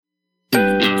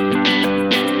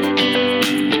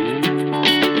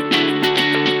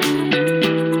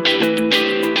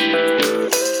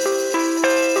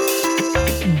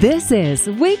This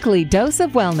is Weekly Dose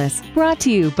of Wellness, brought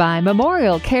to you by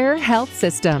Memorial Care Health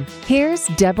System. Here's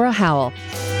Deborah Howell.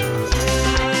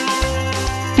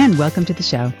 And welcome to the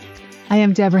show. I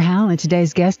am Deborah Howell, and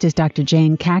today's guest is Dr.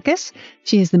 Jane Kakis.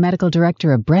 She is the medical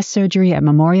director of breast surgery at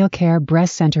Memorial Care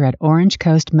Breast Center at Orange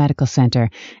Coast Medical Center.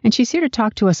 And she's here to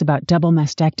talk to us about double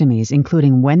mastectomies,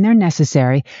 including when they're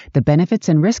necessary, the benefits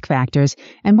and risk factors,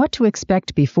 and what to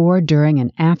expect before, during,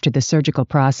 and after the surgical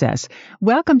process.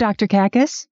 Welcome, Dr.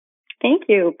 Kakis. Thank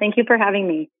you. Thank you for having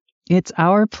me. It's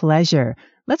our pleasure.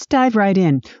 Let's dive right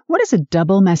in. What is a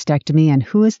double mastectomy, and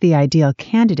who is the ideal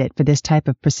candidate for this type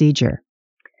of procedure?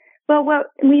 Well,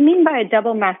 what we mean by a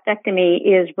double mastectomy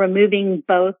is removing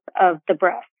both of the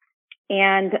breasts.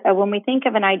 And when we think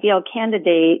of an ideal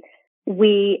candidate,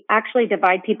 we actually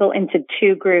divide people into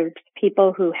two groups,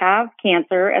 people who have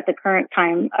cancer at the current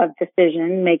time of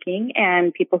decision making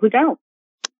and people who don't.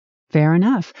 Fair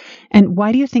enough. And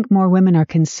why do you think more women are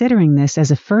considering this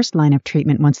as a first line of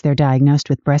treatment once they're diagnosed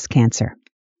with breast cancer?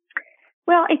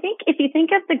 Well, I think if you think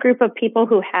of the group of people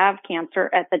who have cancer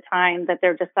at the time that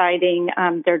they're deciding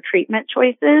their treatment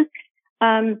choices,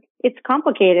 it's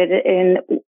complicated and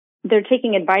they're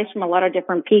taking advice from a lot of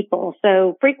different people.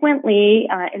 So frequently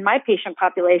in my patient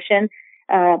population,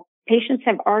 patients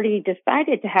have already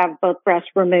decided to have both breasts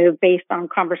removed based on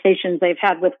conversations they've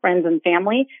had with friends and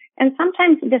family. And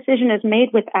sometimes the decision is made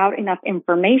without enough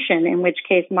information, in which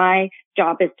case my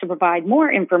job is to provide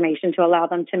more information to allow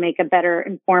them to make a better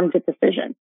informed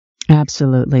decision.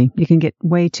 Absolutely. You can get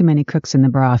way too many cooks in the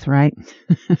broth, right?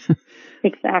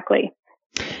 Exactly.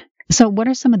 So what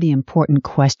are some of the important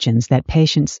questions that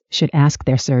patients should ask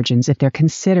their surgeons if they're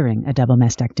considering a double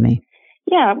mastectomy?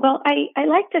 Yeah, well, I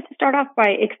like to start off by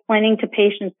explaining to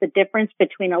patients the difference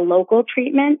between a local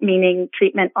treatment, meaning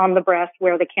treatment on the breast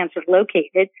where the cancer is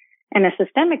located, and a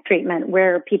systemic treatment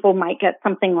where people might get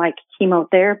something like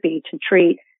chemotherapy to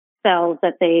treat cells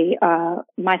that they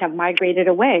might have migrated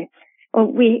away. Well,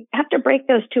 we have to break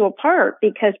those two apart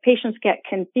because patients get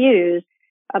confused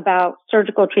about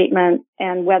surgical treatment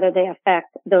and whether they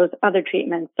affect those other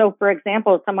treatments. So, for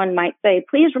example, someone might say,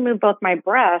 please remove both my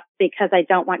breasts because I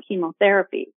don't want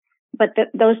chemotherapy. But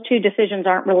those two decisions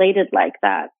aren't related like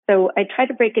that. So I try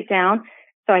to break it down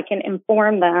so I can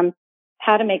inform them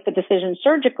how to make the decision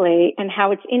surgically and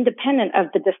how it's independent of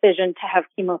the decision to have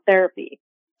chemotherapy.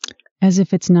 As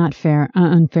if it's not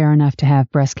unfair enough to have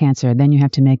breast cancer, then you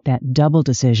have to make that double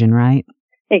decision, right?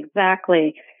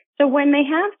 Exactly. So when they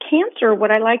have cancer,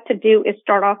 what I like to do is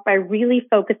start off by really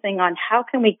focusing on how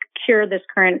can we cure this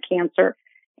current cancer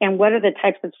and what are the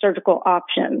types of surgical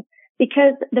options.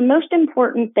 Because the most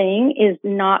important thing is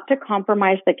not to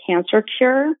compromise the cancer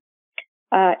cure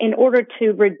in order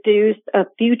to reduce a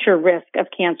future risk of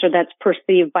cancer that's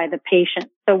perceived by the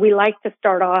patient. So we like to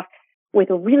start off with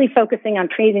really focusing on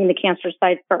treating the cancer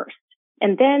site first.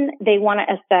 And then they want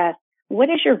to assess what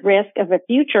is your risk of a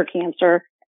future cancer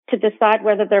to decide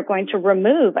whether they're going to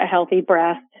remove a healthy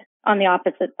breast on the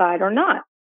opposite side or not.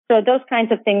 So those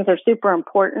kinds of things are super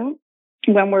important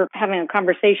when we're having a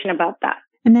conversation about that.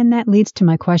 And then that leads to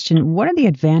my question, what are the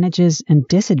advantages and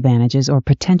disadvantages or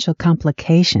potential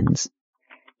complications?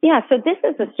 Yeah, so this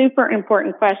is a super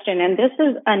important question. And this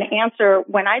is an answer,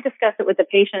 when I discuss it with the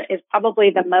patient, is probably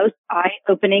the most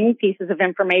eye-opening pieces of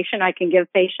information I can give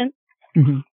patients.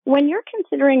 Mm-hmm. When you're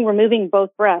considering removing both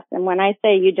breasts, and when I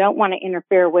say you don't want to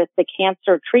interfere with the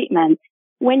cancer treatment,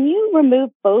 when you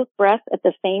remove both breasts at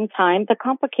the same time, the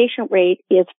complication rate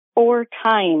is 4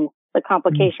 times the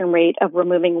complication rate of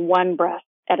removing one breast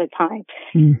at a time.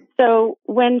 So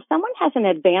when someone has an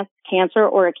advanced cancer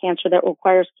or a cancer that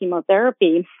requires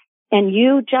chemotherapy, and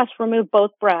you just remove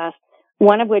both breasts,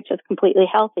 one of which is completely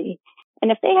healthy,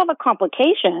 and if they have a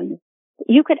complication,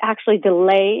 you could actually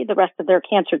delay the rest of their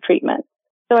cancer treatment.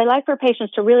 So I like for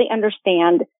patients to really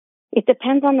understand it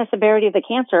depends on the severity of the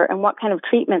cancer and what kind of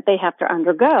treatment they have to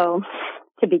undergo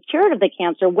to be cured of the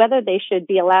cancer, whether they should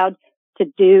be allowed to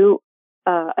do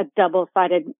a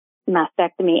double-sided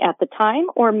mastectomy at the time,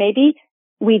 or maybe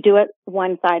we do it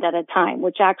one side at a time,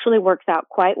 which actually works out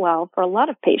quite well for a lot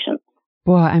of patients.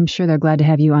 Well, I'm sure they're glad to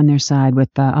have you on their side with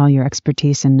all your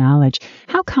expertise and knowledge.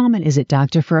 How common is it,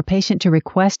 doctor, for a patient to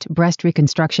request breast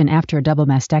reconstruction after a double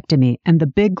mastectomy? And the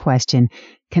big question,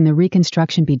 can the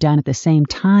reconstruction be done at the same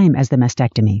time as the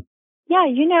mastectomy? Yeah,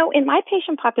 in my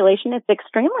patient population, it's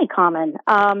extremely common.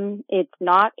 It's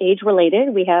not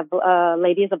age-related. We have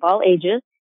ladies of all ages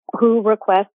who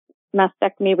request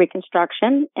mastectomy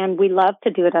reconstruction, and we love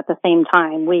to do it at the same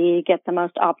time. We get the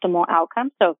most optimal outcome.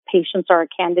 So if patients are a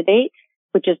candidate,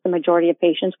 which is the majority of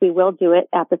patients, we will do it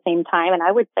at the same time. And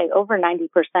I would say over 90%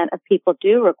 of people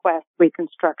do request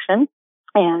reconstruction.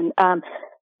 And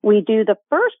we do the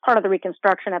first part of the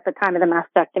reconstruction at the time of the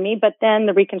mastectomy, but then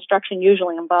the reconstruction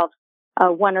usually involves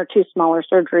 1 or 2 smaller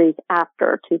surgeries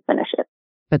after to finish it.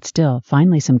 But still,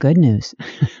 finally some good news.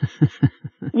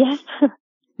 Yes.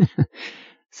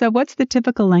 So what's the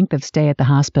typical length of stay at the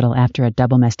hospital after a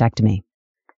double mastectomy?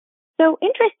 So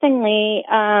interestingly,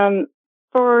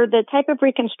 for the type of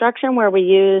reconstruction where we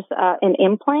use an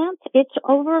implant, it's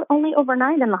only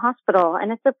overnight in the hospital,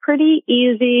 and it's a pretty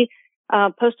easy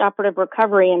post-operative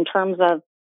recovery in terms of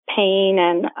pain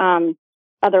and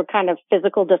other kind of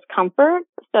physical discomfort.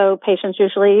 So patients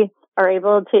usually are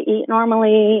able to eat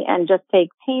normally and just take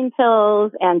pain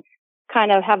pills and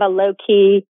kind of have a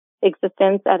low-key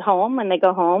existence at home when they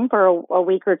go home for a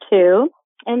week or 2.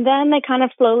 And then they kind of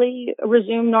slowly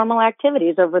resume normal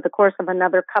activities over the course of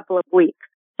another couple of weeks.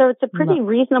 So it's a pretty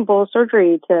reasonable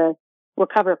surgery to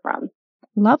recover from.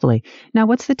 Lovely. Now,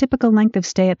 what's the typical length of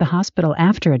stay at the hospital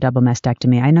after a double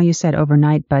mastectomy? I know you said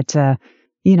overnight, but,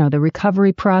 the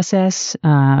recovery process,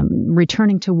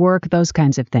 returning to work, those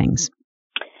kinds of things.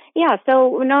 Yeah.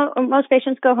 So most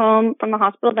patients go home from the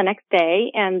hospital the next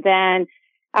day, and then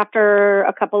after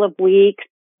a couple of weeks,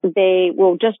 they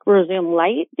will just resume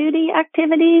light duty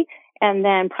activity and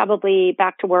then probably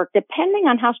back to work, depending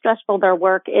on how stressful their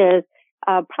work is,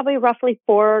 probably roughly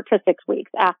 4 to 6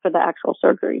 weeks after the actual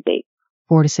surgery date.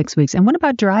 4 to 6 weeks. And what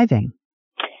about driving?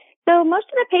 So most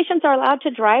of the patients are allowed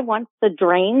to drive once the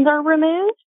drains are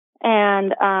removed.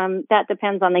 And that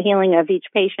depends on the healing of each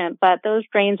patient. But those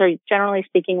drains are, generally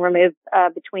speaking, removed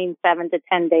between 7 to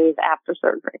 10 days after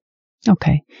surgery.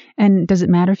 Okay. And does it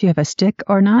matter if you have a stick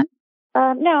or not?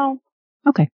 No.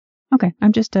 Okay.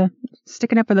 I'm just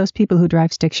sticking up for those people who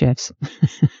drive stick shifts.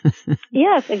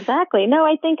 Yes, exactly. No,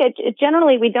 I think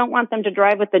generally we don't want them to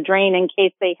drive with the drain in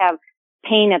case they have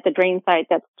pain at the drain site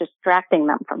that's distracting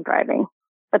them from driving.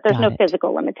 But there's no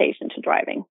physical limitation to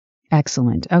driving.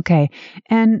 Excellent. Okay.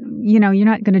 And, you're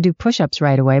not going to do push-ups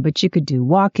right away, but you could do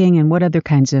walking, and what other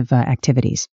kinds of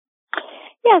activities?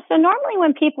 Yeah, so normally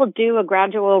when people do a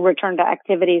gradual return to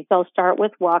activities, they'll start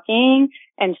with walking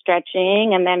and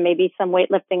stretching, and then maybe some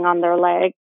weightlifting on their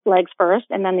legs first,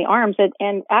 and then the arms.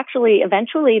 And actually,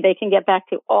 eventually, they can get back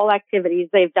to all activities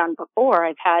they've done before.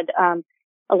 I've had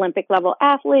Olympic level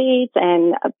athletes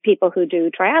and people who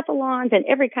do triathlons and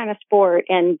every kind of sport,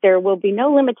 and there will be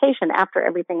no limitation after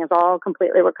everything is all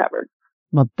completely recovered.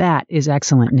 Well, that is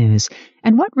excellent news.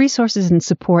 And what resources and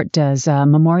support does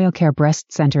Memorial Care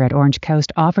Breast Center at Orange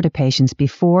Coast offer to patients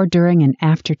before, during, and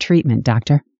after treatment,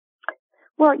 Doctor?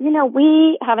 Well,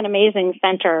 we have an amazing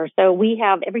center. So we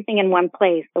have everything in one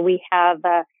place. So we have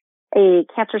a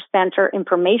cancer center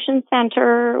information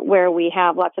center where we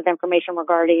have lots of information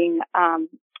regarding,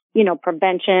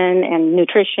 prevention and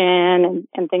nutrition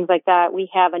and things like that. We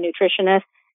have a nutritionist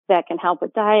that can help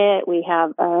with diet. We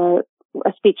have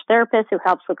a speech therapist who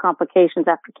helps with complications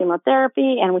after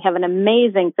chemotherapy. And we have an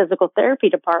amazing physical therapy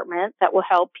department that will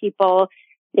help people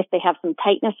if they have some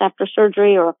tightness after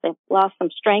surgery or if they've lost some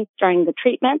strength during the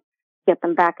treatment, get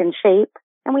them back in shape.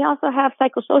 And we also have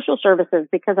psychosocial services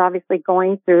because obviously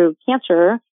going through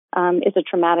cancer is a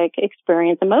traumatic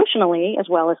experience emotionally as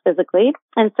well as physically.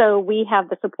 And so we have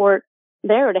the support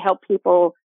there to help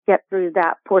people get through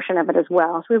that portion of it as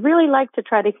well. So we really like to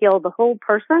try to heal the whole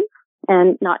person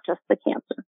and not just the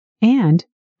cancer. And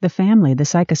the family, the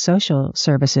psychosocial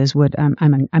services would,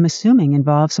 I'm assuming,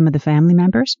 involve some of the family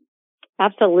members?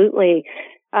 Absolutely.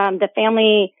 The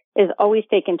family is always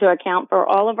taken into account for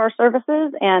all of our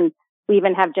services, and we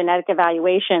even have genetic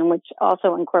evaluation, which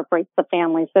also incorporates the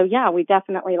family. So yeah, we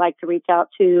definitely like to reach out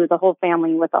to the whole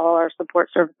family with all our support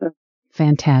services.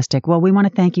 Fantastic. Well, we want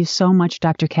to thank you so much,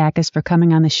 Dr. Kakas, for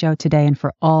coming on the show today and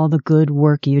for all the good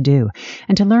work you do.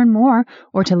 And to learn more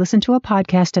or to listen to a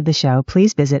podcast of the show,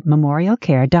 please visit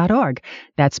memorialcare.org.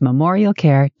 That's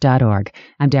memorialcare.org.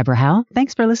 I'm Deborah Howell.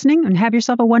 Thanks for listening and have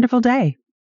yourself a wonderful day.